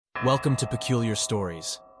Welcome to Peculiar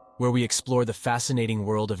Stories, where we explore the fascinating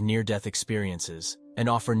world of near-death experiences and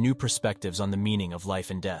offer new perspectives on the meaning of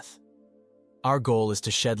life and death. Our goal is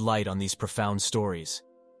to shed light on these profound stories,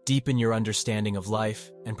 deepen your understanding of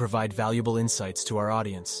life, and provide valuable insights to our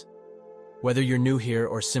audience. Whether you're new here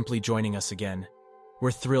or simply joining us again,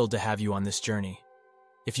 we're thrilled to have you on this journey.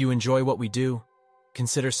 If you enjoy what we do,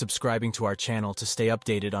 consider subscribing to our channel to stay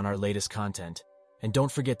updated on our latest content. And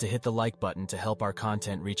don't forget to hit the like button to help our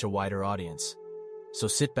content reach a wider audience. So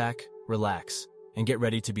sit back, relax, and get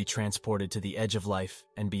ready to be transported to the edge of life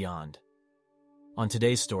and beyond. On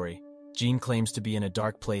today's story, Gene claims to be in a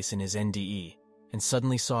dark place in his NDE and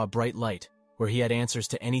suddenly saw a bright light where he had answers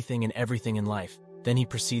to anything and everything in life. Then he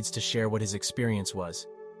proceeds to share what his experience was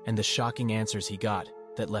and the shocking answers he got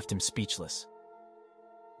that left him speechless.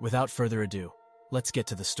 Without further ado, let's get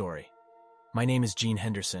to the story. My name is Gene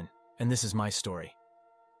Henderson, and this is my story.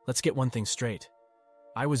 Let's get one thing straight.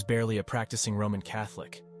 I was barely a practicing Roman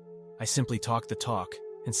Catholic. I simply talked the talk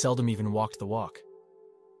and seldom even walked the walk.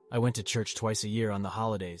 I went to church twice a year on the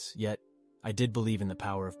holidays, yet I did believe in the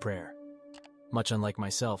power of prayer. Much unlike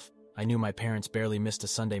myself, I knew my parents barely missed a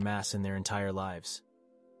Sunday Mass in their entire lives.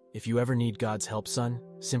 If you ever need God's help, son,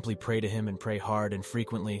 simply pray to Him and pray hard and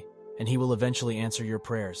frequently, and He will eventually answer your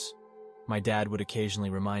prayers. My dad would occasionally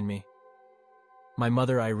remind me. My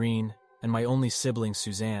mother, Irene, and my only sibling,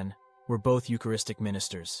 Suzanne, were both Eucharistic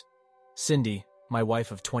ministers. Cindy, my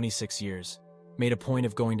wife of 26 years, made a point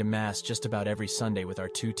of going to Mass just about every Sunday with our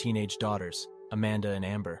two teenage daughters, Amanda and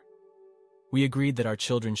Amber. We agreed that our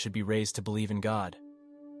children should be raised to believe in God.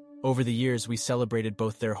 Over the years, we celebrated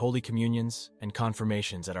both their Holy Communions and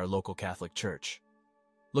confirmations at our local Catholic church.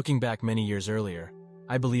 Looking back many years earlier,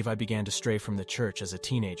 I believe I began to stray from the church as a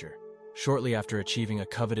teenager, shortly after achieving a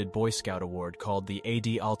coveted Boy Scout award called the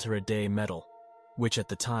Ad Altera Dei Medal, which at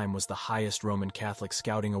the time was the highest Roman Catholic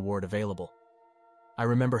scouting award available. I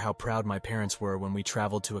remember how proud my parents were when we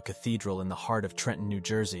traveled to a cathedral in the heart of Trenton, New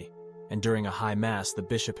Jersey, and during a high mass the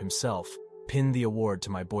bishop himself pinned the award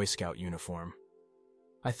to my Boy Scout uniform.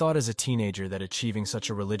 I thought as a teenager that achieving such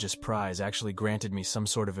a religious prize actually granted me some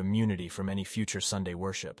sort of immunity from any future Sunday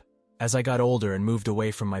worship. As I got older and moved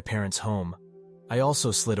away from my parents' home, I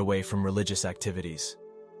also slid away from religious activities.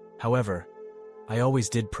 However, I always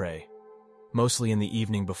did pray, mostly in the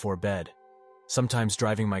evening before bed, sometimes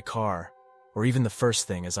driving my car, or even the first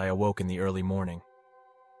thing as I awoke in the early morning.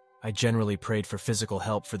 I generally prayed for physical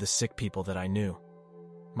help for the sick people that I knew.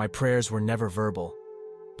 My prayers were never verbal,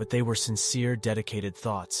 but they were sincere, dedicated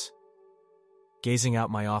thoughts. Gazing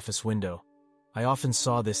out my office window, I often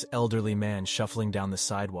saw this elderly man shuffling down the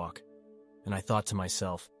sidewalk, and I thought to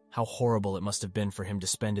myself, how horrible it must have been for him to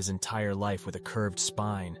spend his entire life with a curved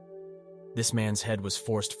spine. This man's head was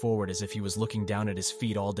forced forward as if he was looking down at his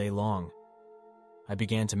feet all day long. I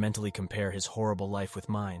began to mentally compare his horrible life with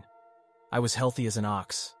mine. I was healthy as an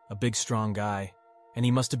ox, a big strong guy, and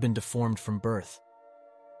he must have been deformed from birth.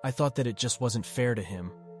 I thought that it just wasn't fair to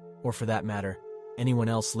him, or for that matter, anyone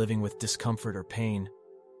else living with discomfort or pain,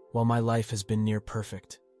 while my life has been near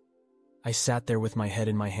perfect. I sat there with my head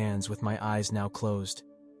in my hands with my eyes now closed,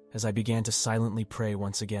 as I began to silently pray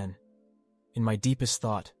once again. In my deepest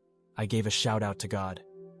thought, I gave a shout out to God.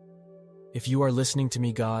 If you are listening to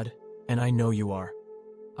me, God, and I know you are,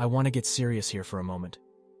 I want to get serious here for a moment.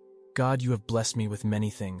 God, you have blessed me with many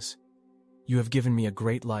things. You have given me a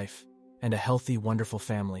great life and a healthy, wonderful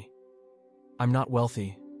family. I'm not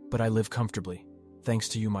wealthy, but I live comfortably, thanks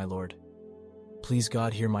to you, my Lord. Please,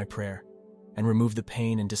 God, hear my prayer and remove the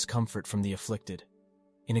pain and discomfort from the afflicted.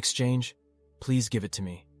 In exchange, please give it to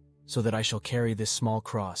me, so that I shall carry this small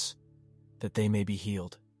cross, that they may be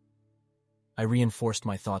healed. I reinforced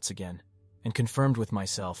my thoughts again, and confirmed with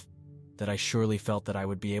myself that I surely felt that I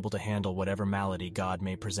would be able to handle whatever malady God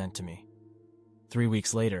may present to me. 3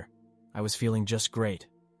 weeks later, I was feeling just great,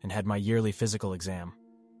 and had my yearly physical exam.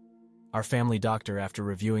 Our family doctor, after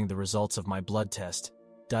reviewing the results of my blood test,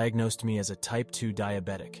 diagnosed me as a type 2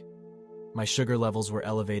 diabetic. My sugar levels were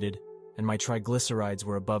elevated, and my triglycerides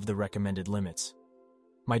were above the recommended limits.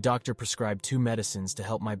 My doctor prescribed 2 medicines to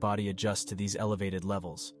help my body adjust to these elevated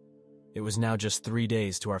levels. It was now just 3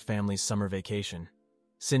 days to our family's summer vacation.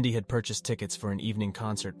 Cindy had purchased tickets for an evening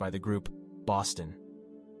concert by the group Boston.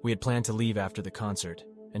 We had planned to leave after the concert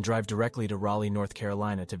and drive directly to Raleigh, North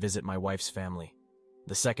Carolina to visit my wife's family.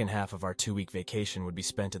 The second half of our 2-week vacation would be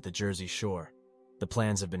spent at the Jersey Shore. The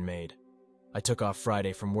plans have been made. I took off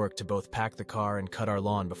Friday from work to both pack the car and cut our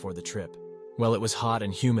lawn before the trip. Well, it was hot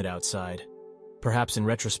and humid outside. Perhaps in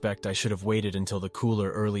retrospect, I should have waited until the cooler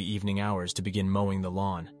early evening hours to begin mowing the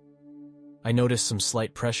lawn. I noticed some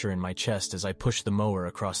slight pressure in my chest as I pushed the mower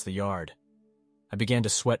across the yard. I began to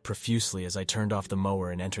sweat profusely as I turned off the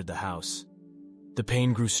mower and entered the house. The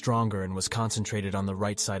pain grew stronger and was concentrated on the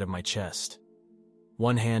right side of my chest.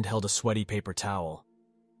 One hand held a sweaty paper towel.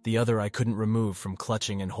 The other I couldn't remove from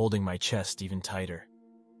clutching and holding my chest even tighter.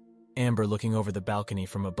 Amber, looking over the balcony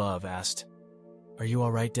from above, asked, "Are you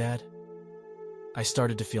all right, Dad?" I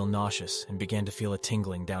started to feel nauseous and began to feel a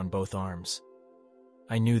tingling down both arms.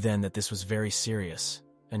 I knew then that this was very serious,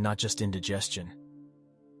 and not just indigestion.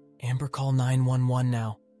 "Amber, call 911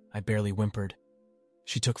 now," I barely whimpered.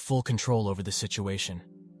 She took full control over the situation.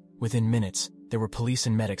 Within minutes, there were police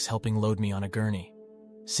and medics helping load me on a gurney.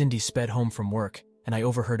 Cindy sped home from work, and I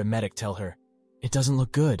overheard a medic tell her, "It doesn't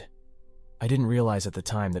look good." I didn't realize at the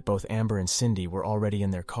time that both Amber and Cindy were already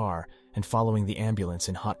in their car and following the ambulance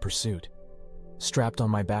in hot pursuit. Strapped on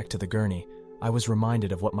my back to the gurney, I was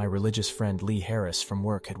reminded of what my religious friend Lee Harris from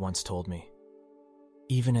work had once told me.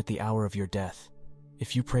 "Even at the hour of your death,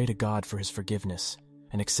 if you pray to God for his forgiveness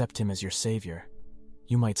and accept him as your savior,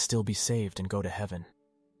 you might still be saved and go to heaven."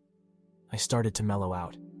 I started to mellow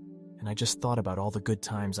out, and I just thought about all the good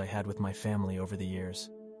times I had with my family over the years.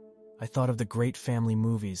 I thought of the great family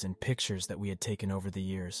movies and pictures that we had taken over the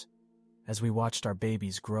years, as we watched our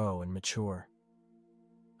babies grow and mature.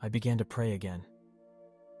 I began to pray again.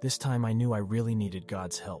 This time I knew I really needed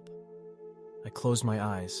God's help. I closed my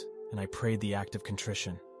eyes, and I prayed the act of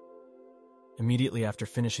contrition. Immediately after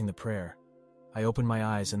finishing the prayer, I opened my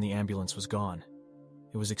eyes and the ambulance was gone.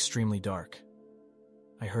 It was extremely dark.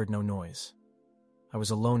 I heard no noise. I was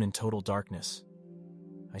alone in total darkness.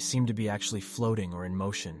 I seemed to be actually floating or in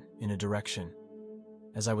motion, in a direction.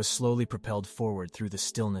 As I was slowly propelled forward through the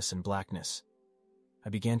stillness and blackness, I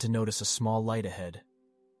began to notice a small light ahead.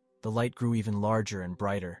 The light grew even larger and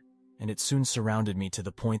brighter, and it soon surrounded me to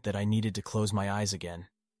the point that I needed to close my eyes again.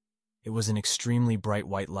 It was an extremely bright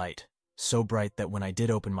white light, so bright that when I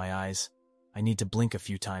did open my eyes, I need to blink a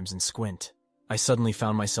few times and squint. I suddenly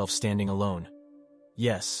found myself standing alone.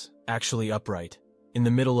 Yes, actually upright, in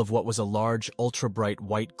the middle of what was a large, ultra-bright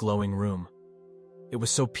white glowing room. It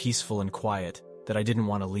was so peaceful and quiet that I didn't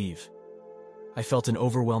want to leave. I felt an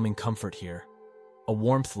overwhelming comfort here, a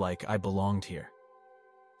warmth like I belonged here.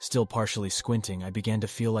 Still partially squinting, I began to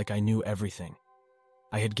feel like I knew everything.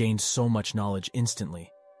 I had gained so much knowledge instantly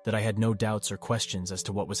that I had no doubts or questions as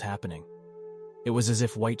to what was happening. It was as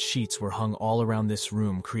if white sheets were hung all around this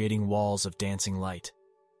room, creating walls of dancing light.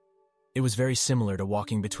 It was very similar to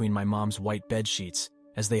walking between my mom's white bed sheets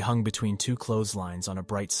as they hung between two clotheslines on a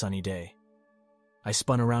bright sunny day. I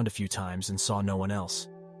spun around a few times and saw no one else.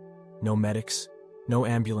 No medics, no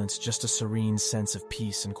ambulance, just a serene sense of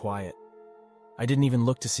peace and quiet. I didn't even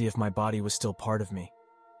look to see if my body was still part of me.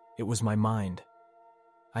 It was my mind.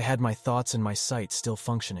 I had my thoughts and my sight still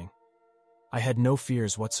functioning. I had no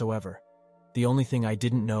fears whatsoever. The only thing I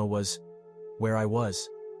didn't know was where I was.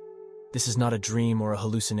 This is not a dream or a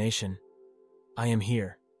hallucination. I am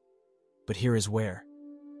here. But here is where.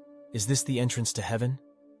 Is this the entrance to heaven?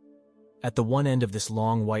 At the one end of this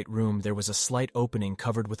long white room there was a slight opening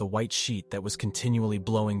covered with a white sheet that was continually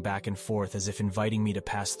blowing back and forth as if inviting me to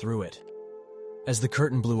pass through it. As the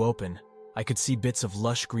curtain blew open, I could see bits of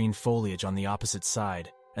lush green foliage on the opposite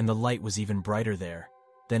side, and the light was even brighter there.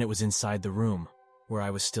 Then it was inside the room, where I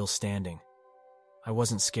was still standing. I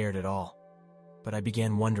wasn't scared at all, but I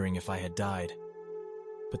began wondering if I had died.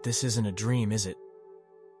 But this isn't a dream, is it?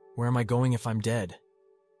 Where am I going if I'm dead?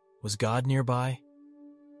 Was God nearby?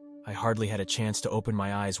 I hardly had a chance to open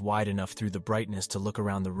my eyes wide enough through the brightness to look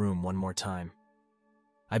around the room one more time.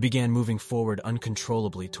 I began moving forward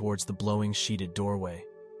uncontrollably towards the blowing sheeted doorway.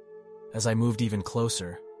 As I moved even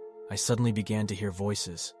closer, I suddenly began to hear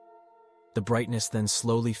voices. The brightness then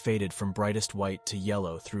slowly faded from brightest white to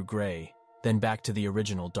yellow through gray, then back to the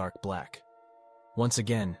original dark black. Once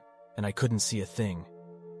again, and I couldn't see a thing.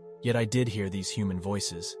 Yet I did hear these human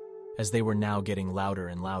voices, as they were now getting louder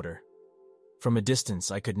and louder. From a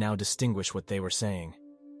distance, I could now distinguish what they were saying.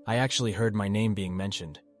 I actually heard my name being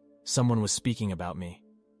mentioned. Someone was speaking about me.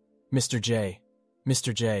 Mr.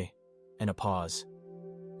 J, and a pause.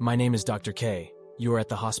 My name is Dr. K. You are at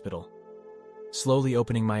the hospital. Slowly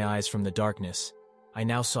opening my eyes from the darkness, I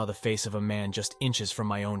now saw the face of a man just inches from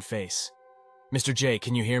my own face. Mr. J,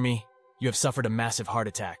 can you hear me? You have suffered a massive heart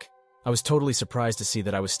attack. I was totally surprised to see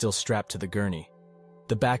that I was still strapped to the gurney.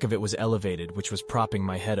 The back of it was elevated, which was propping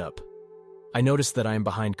my head up. I noticed that I am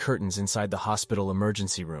behind curtains inside the hospital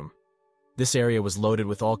emergency room. This area was loaded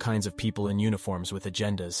with all kinds of people in uniforms with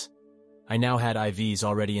agendas. I now had IVs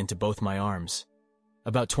already into both my arms.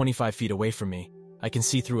 About 25 feet away from me, I can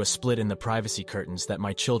see through a split in the privacy curtains that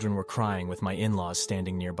my children were crying with my in-laws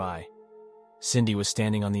standing nearby. Cindy was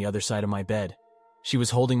standing on the other side of my bed. She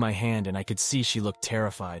was holding my hand and I could see she looked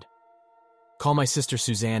terrified. "Call my sister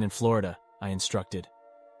Suzanne in Florida," I instructed.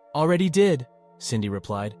 "Already did," Cindy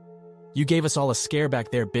replied. "You gave us all a scare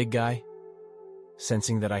back there, big guy."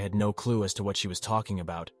 Sensing that I had no clue as to what she was talking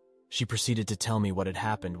about, she proceeded to tell me what had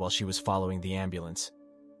happened while she was following the ambulance.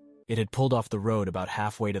 It had pulled off the road about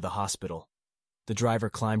halfway to the hospital. The driver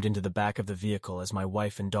climbed into the back of the vehicle as my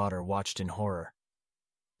wife and daughter watched in horror.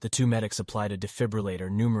 The two medics applied a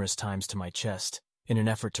defibrillator numerous times to my chest in an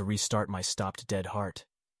effort to restart my stopped dead heart.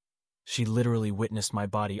 She literally witnessed my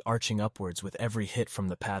body arching upwards with every hit from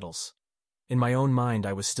the paddles. In my own mind,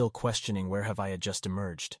 I was still questioning where have I had just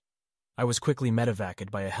emerged. I was quickly medevaced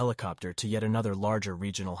by a helicopter to yet another larger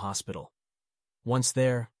regional hospital. Once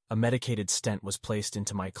there, a medicated stent was placed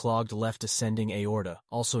into my clogged left ascending aorta,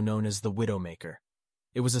 also known as the Widowmaker.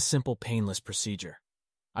 It was a simple, painless procedure.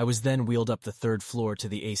 I was then wheeled up the third floor to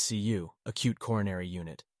the ACU, acute coronary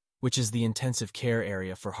unit, which is the intensive care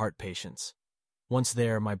area for heart patients. Once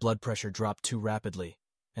there, my blood pressure dropped too rapidly,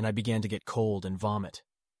 and I began to get cold and vomit.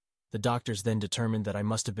 The doctors then determined that I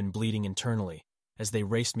must have been bleeding internally, as they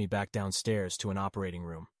raced me back downstairs to an operating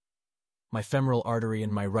room. My femoral artery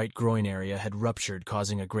in my right groin area had ruptured,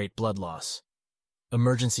 causing a great blood loss.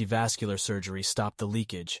 Emergency vascular surgery stopped the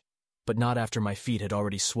leakage, but not after my feet had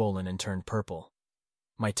already swollen and turned purple.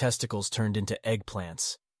 My testicles turned into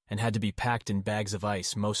eggplants and had to be packed in bags of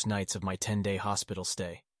ice most nights of my 10-day hospital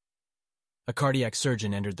stay. A cardiac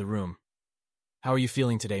surgeon entered the room. "How are you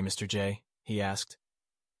feeling today, Mr. J?" he asked.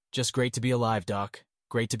 "Just great to be alive, Doc.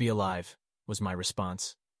 Great to be alive," was my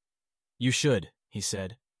response. "You should," he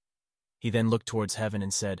said. He then looked towards heaven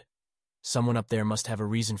and said, "Someone up there must have a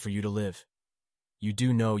reason for you to live. You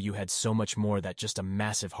do know you had so much more than just a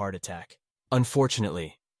massive heart attack.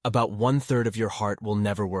 Unfortunately, about 1/3 of your heart will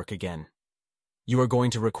never work again. You are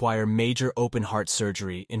going to require major open heart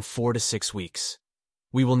surgery in 4 to 6 weeks.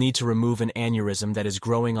 We will need to remove an aneurysm that is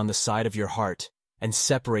growing on the side of your heart and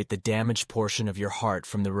separate the damaged portion of your heart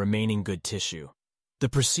from the remaining good tissue. The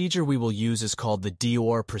procedure we will use is called the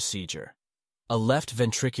DOR procedure, a left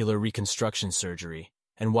ventricular reconstruction surgery,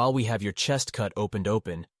 and while we have your chest cut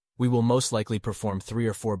open, we will most likely perform 3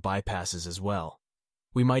 or 4 bypasses as well.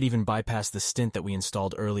 We might even bypass the stent that we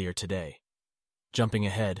installed earlier today. Jumping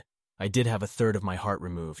ahead, I did have 1/3 of my heart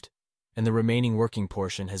removed, and the remaining working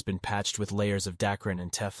portion has been patched with layers of Dacron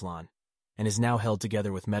and Teflon, and is now held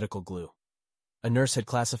together with medical glue. A nurse had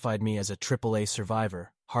classified me as a AAA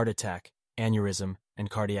survivor, heart attack, aneurysm, and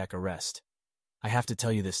cardiac arrest. I have to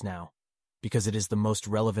tell you this now, because it is the most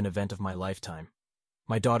relevant event of my lifetime.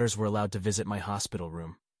 My daughters were allowed to visit my hospital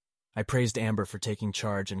room. I praised Amber for taking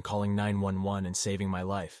charge and calling 911 and saving my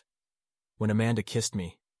life. When Amanda kissed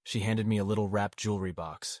me, she handed me a little wrapped jewelry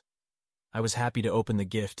box. I was happy to open the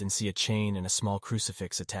gift and see a chain and a small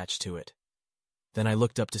crucifix attached to it. Then I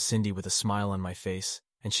looked up to Cindy with a smile on my face,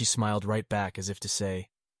 and she smiled right back as if to say,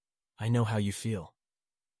 "I know how you feel."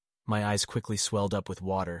 My eyes quickly swelled up with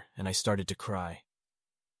water, and I started to cry.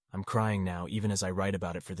 I'm crying now, even as I write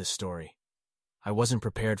about it for this story. I wasn't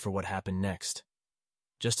prepared for what happened next.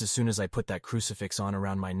 Just as soon as I put that crucifix on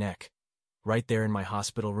around my neck, right there in my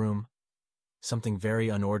hospital room, something very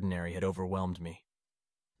unordinary had overwhelmed me.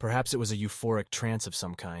 Perhaps it was a euphoric trance of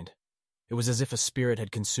some kind. It was as if a spirit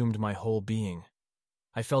had consumed my whole being.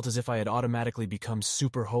 I felt as if I had automatically become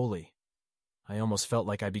super holy. I almost felt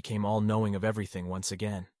like I became all-knowing of everything once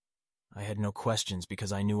again. I had no questions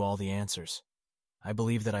because I knew all the answers. I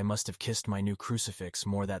believe that I must have kissed my new crucifix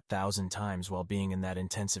more than 1,000 times while being in that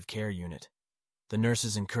intensive care unit. The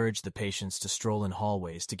nurses encouraged the patients to stroll in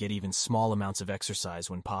hallways to get even small amounts of exercise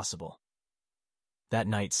when possible. That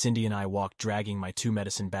night, Cindy and I walked dragging my 2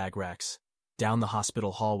 medicine bag racks, down the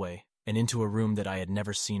hospital hallway, and into a room that I had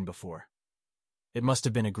never seen before. It must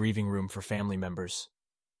have been a grieving room for family members.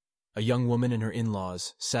 A young woman and her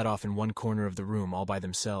in-laws sat off in one corner of the room all by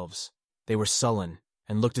themselves. They were sullen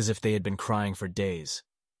and looked as if they had been crying for days.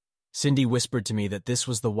 Cindy whispered to me that this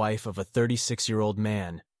was the wife of a 36-year-old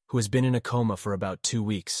man who has been in a coma for about 2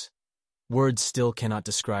 weeks. Words still cannot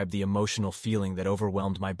describe the emotional feeling that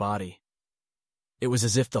overwhelmed my body. It was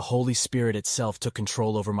as if the Holy Spirit itself took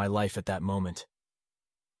control over my life at that moment.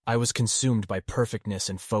 I was consumed by perfectness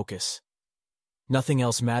and focus. Nothing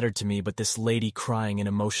else mattered to me but this lady crying in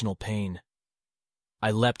emotional pain.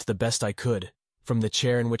 I leapt the best I could from the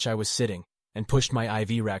chair in which I was sitting and pushed my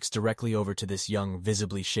IV racks directly over to this young,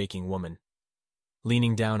 visibly shaking woman.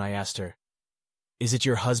 Leaning down, I asked her, "Is it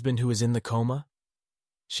your husband who is in the coma?"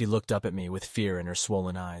 She looked up at me with fear in her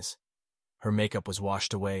swollen eyes. Her makeup was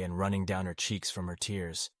washed away and running down her cheeks from her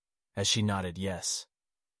tears, as she nodded yes.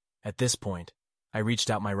 At this point, I reached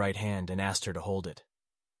out my right hand and asked her to hold it.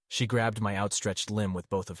 She grabbed my outstretched limb with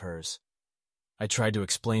both of hers. I tried to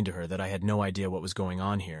explain to her that I had no idea what was going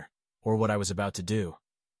on here, or what I was about to do.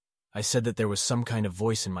 I said that there was some kind of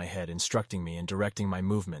voice in my head instructing me and directing my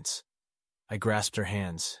movements. I grasped her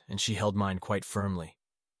hands, and she held mine quite firmly.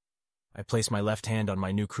 I placed my left hand on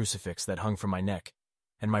my new crucifix that hung from my neck,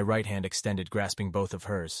 and my right hand extended, grasping both of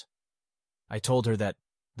hers. I told her that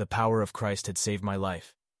the power of Christ had saved my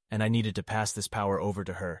life, and I needed to pass this power over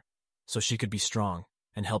to her, so she could be strong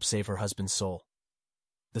and help save her husband's soul.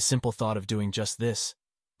 The simple thought of doing just this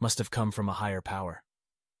must have come from a higher power.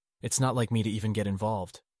 It's not like me to even get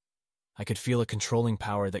involved. I could feel a controlling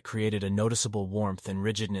power that created a noticeable warmth and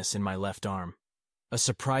rigidness in my left arm. A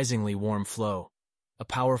surprisingly warm flow, a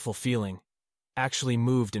powerful feeling, actually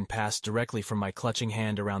moved and passed directly from my clutching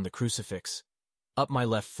hand around the crucifix, up my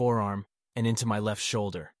left forearm, and into my left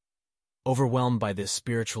shoulder. Overwhelmed by this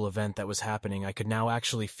spiritual event that was happening, I could now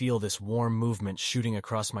actually feel this warm movement shooting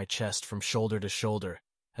across my chest from shoulder to shoulder,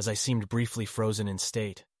 as I seemed briefly frozen in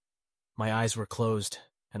state. My eyes were closed,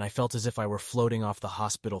 and I felt as if I were floating off the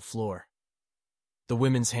hospital floor. The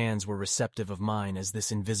women's hands were receptive of mine as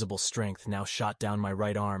this invisible strength now shot down my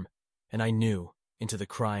right arm, and I knew into the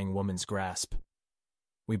crying woman's grasp.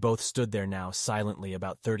 We both stood there now silently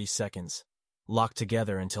about 30 seconds, locked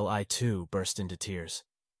together until I too burst into tears.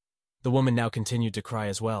 The woman now continued to cry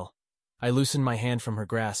as well. I loosened my hand from her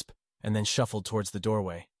grasp and then shuffled towards the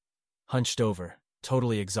doorway. Hunched over,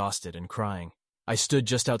 totally exhausted and crying, I stood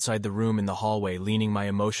just outside the room in the hallway, leaning my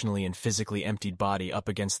emotionally and physically emptied body up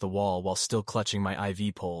against the wall while still clutching my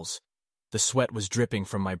IV poles. The sweat was dripping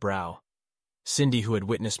from my brow. Cindy, who had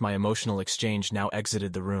witnessed my emotional exchange, now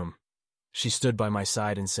exited the room. She stood by my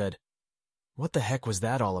side and said, "What the heck was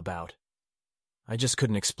that all about?" I just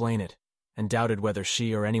couldn't explain it, and doubted whether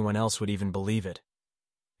she or anyone else would even believe it.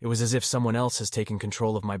 It was as if someone else has taken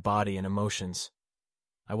control of my body and emotions.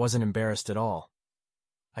 I wasn't embarrassed at all.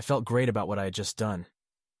 I felt great about what I had just done.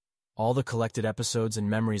 All the collected episodes and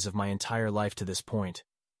memories of my entire life to this point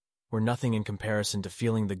were nothing in comparison to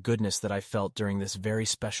feeling the goodness that I felt during this very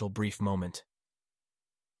special brief moment.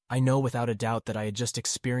 I know without a doubt that I had just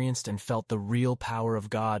experienced and felt the real power of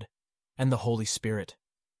God and the Holy Spirit.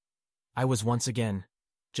 I was once again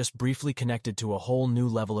just briefly connected to a whole new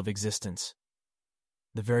level of existence.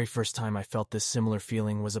 The very first time I felt this similar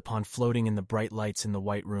feeling was upon floating in the bright lights in the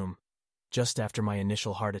White Room, just after my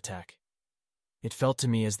initial heart attack. It felt to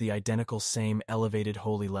me as the identical same elevated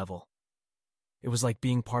holy level. It was like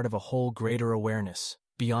being part of a whole greater awareness,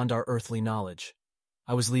 beyond our earthly knowledge.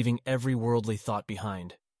 I was leaving every worldly thought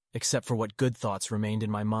behind, except for what good thoughts remained in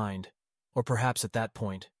my mind, or perhaps at that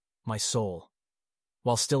point, my soul.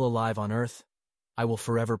 While still alive on earth, I will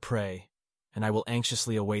forever pray, and I will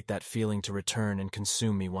anxiously await that feeling to return and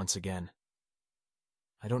consume me once again.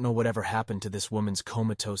 I don't know whatever happened to this woman's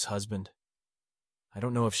comatose husband. I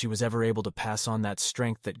don't know if she was ever able to pass on that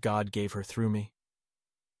strength that God gave her through me.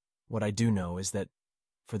 What I do know is that,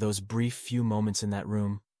 for those brief few moments in that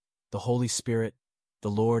room, the Holy Spirit,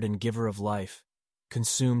 the Lord and Giver of life,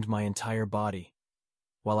 consumed my entire body,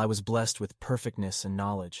 while I was blessed with perfectness and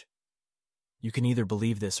knowledge. You can either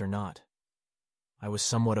believe this or not. I was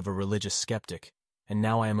somewhat of a religious skeptic, and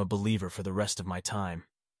now I am a believer for the rest of my time.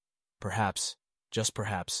 Perhaps, just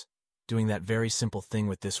perhaps, doing that very simple thing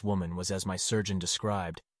with this woman was, as my surgeon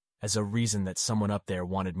described, as a reason that someone up there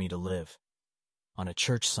wanted me to live. On a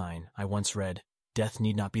church sign, I once read, "Death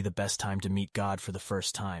need not be the best time to meet God for the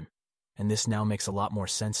first time," and this now makes a lot more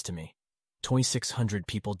sense to me. 2,600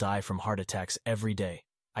 people die from heart attacks every day.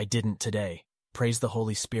 I didn't today. Praise the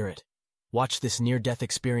Holy Spirit. Watch this near-death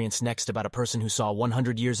experience next about a person who saw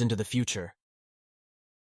 100 years into the future.